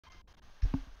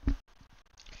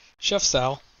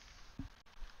Chefsal.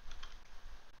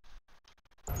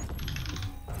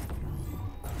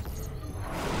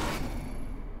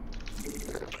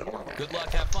 Good luck,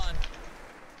 have fun.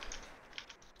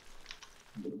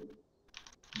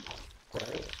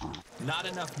 Not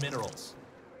enough minerals.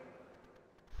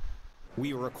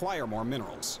 We require more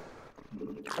minerals.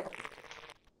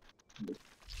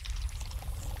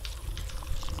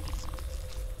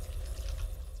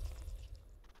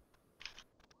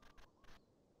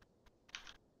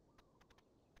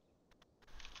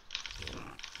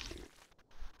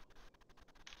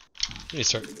 Let me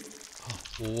start.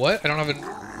 Oh, what? I don't have an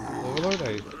overlord?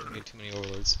 I made too many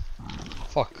overlords.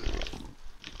 Fuck.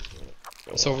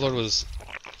 This overlord was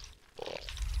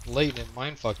late and it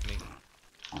mindfucked me.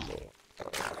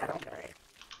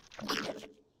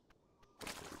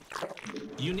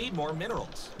 You need more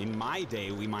minerals. In my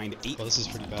day, we mined 8. Well, this is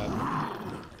pretty bad.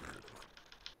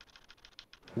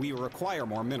 We require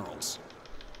more minerals.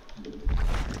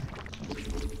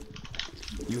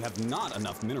 You have not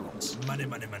enough minerals. Money,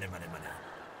 money, money, money, money.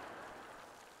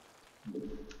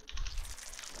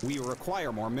 We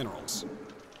require more minerals.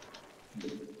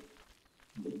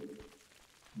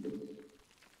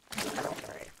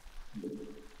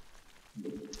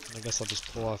 I guess I'll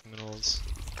just pull off minerals.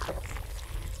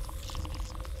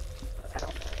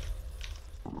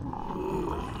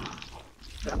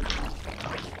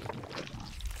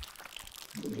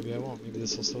 Maybe I won't. Maybe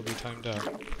this will still be timed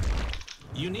out.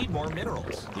 You need more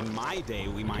minerals. In my day,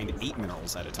 we mined 8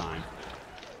 minerals at a time.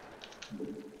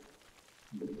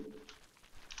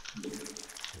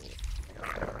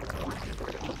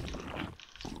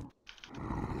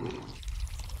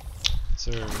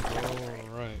 Zerg,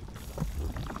 alright.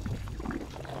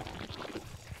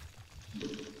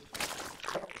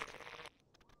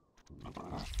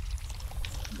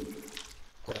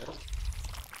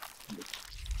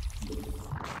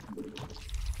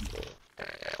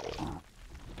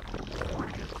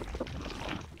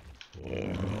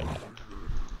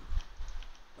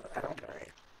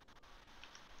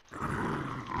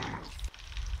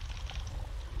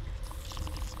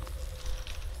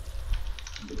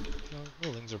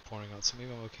 Buildings are pouring out, so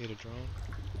maybe I'm okay to drone.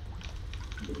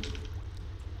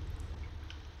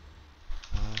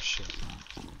 Ah, shit.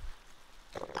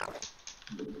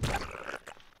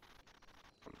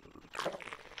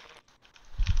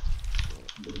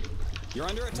 You're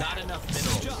under attack. Not enough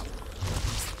minerals. Jump.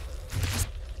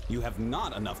 You have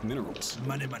not enough minerals.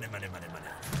 Money, money, money, money,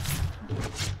 money.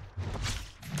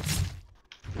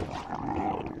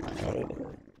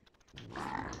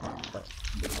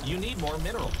 You need more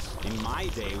minerals. In my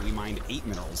day, we mined 8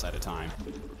 minerals at a time.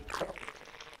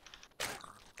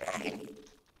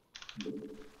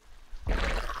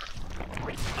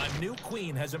 A new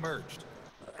queen has emerged.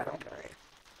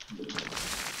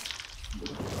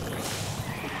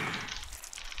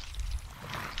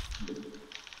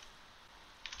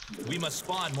 We must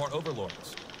spawn more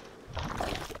overlords.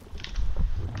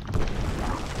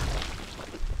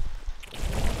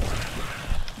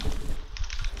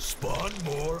 Spawn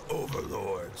more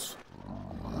overlords.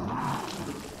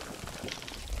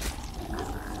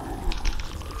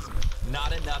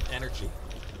 Not enough energy.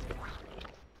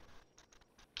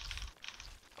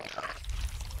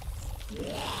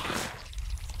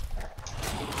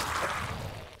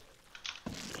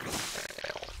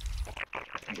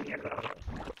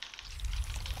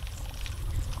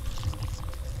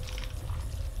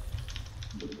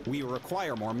 We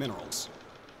require more minerals.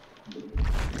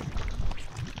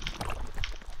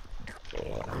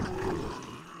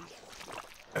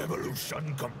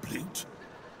 Evolution complete.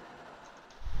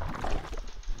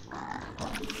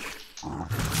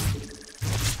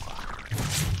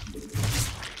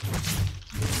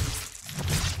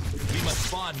 We must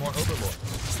spawn more overlords.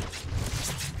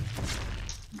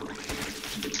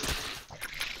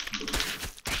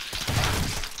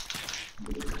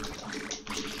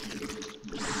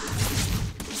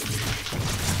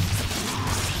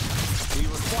 We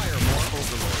require more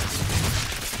overlords.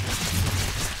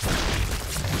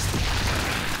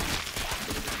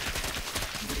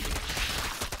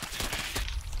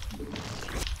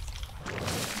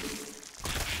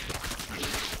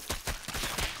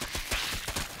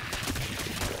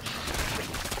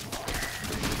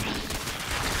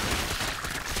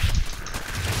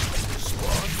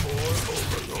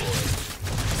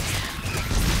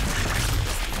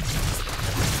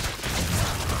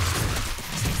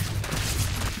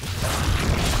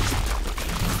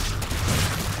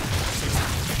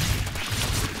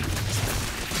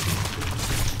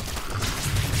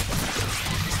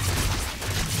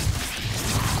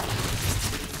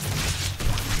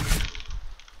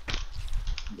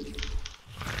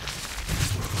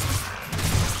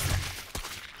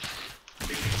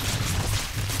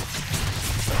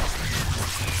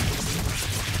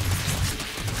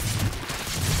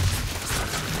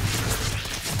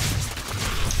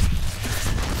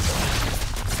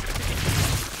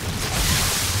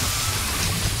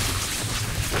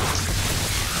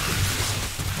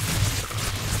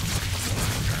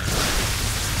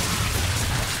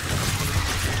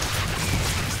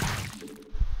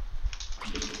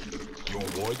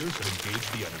 Destroy-ers and engage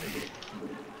the enemy.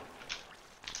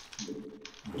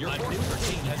 Your maneuver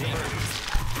team has emerged.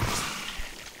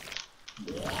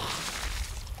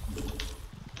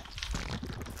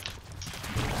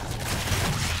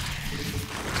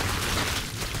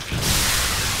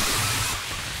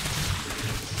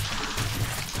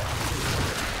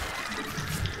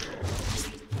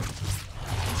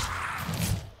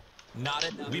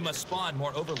 Nodded. We must spawn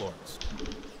more overlords.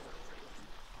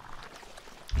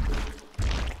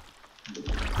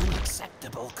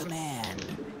 Unacceptable command.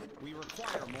 We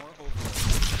require more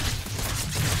overlords.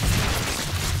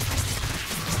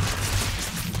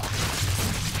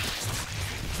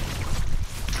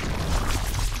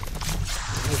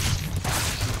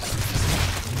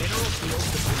 Mineral field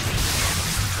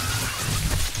depleted.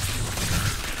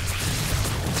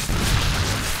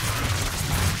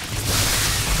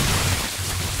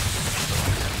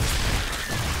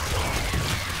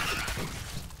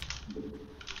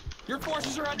 Your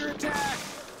forces are under attack!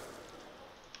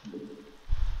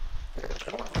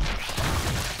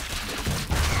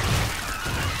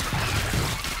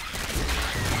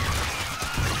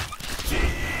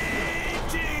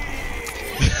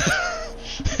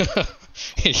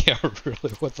 Yeah,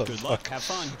 really, what the Good fuck? luck, have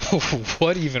fun.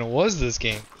 What even was this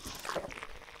game?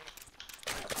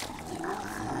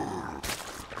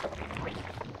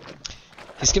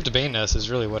 He skipped a Bane nest is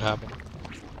really what happened.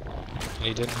 And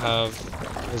he didn't have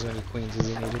as many queens as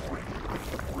he needed.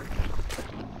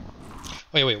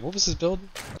 Wait, what was his build?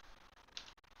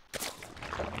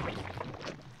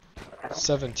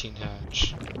 17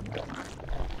 hatch.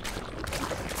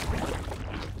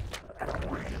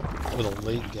 With a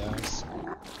late gas.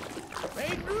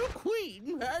 A new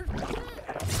queen has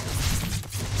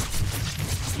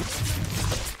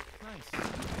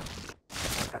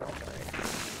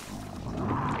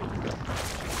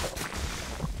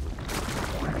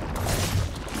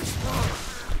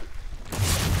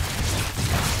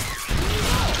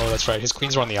Oh, that's right. His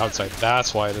queens were on the outside.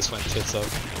 That's why this went tits up.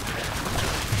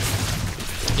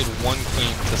 I need one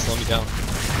queen to slow me down.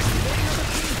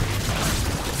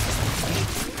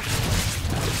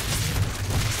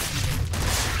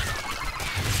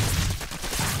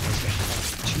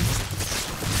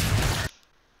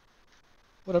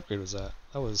 What upgrade was that?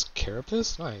 That was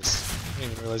Carapace? Nice. I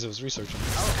didn't even realize it was researching.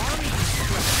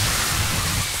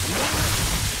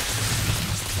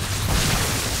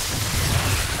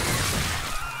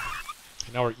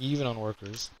 And now we're even on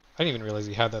workers. I didn't even realize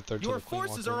he had that third Your queen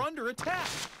forces walker. are under attack.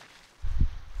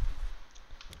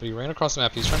 But he ran across the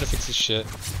map. He was trying to fix his shit.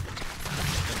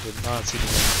 And did not see the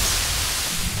wings.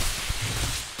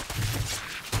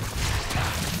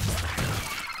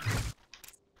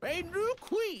 A new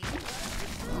queen.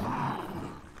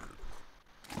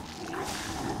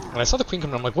 When I saw the queen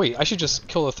coming, I'm like, wait, I should just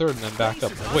kill the third and then back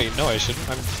up. Like, wait, no, I shouldn't.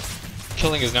 I'm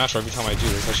killing his natural every time I do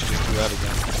this. I should just do that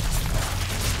again.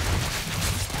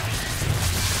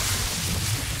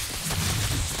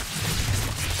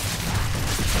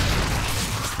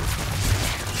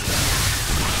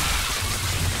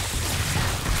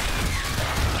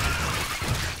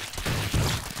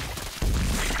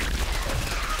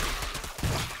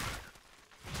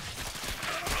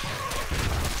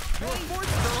 Your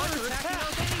forces are under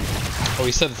attack. Oh,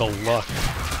 he said the luck.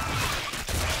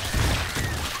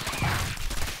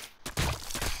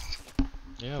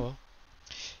 Yeah, well.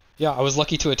 Yeah, I was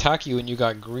lucky to attack you and you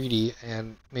got greedy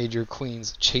and made your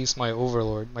queens chase my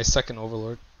overlord, my second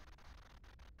overlord.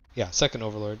 Yeah, second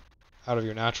overlord, out of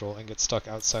your natural and get stuck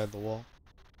outside the wall.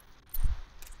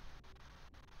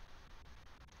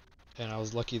 And I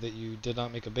was lucky that you did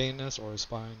not make a Bane nest or a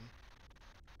spine.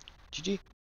 GG.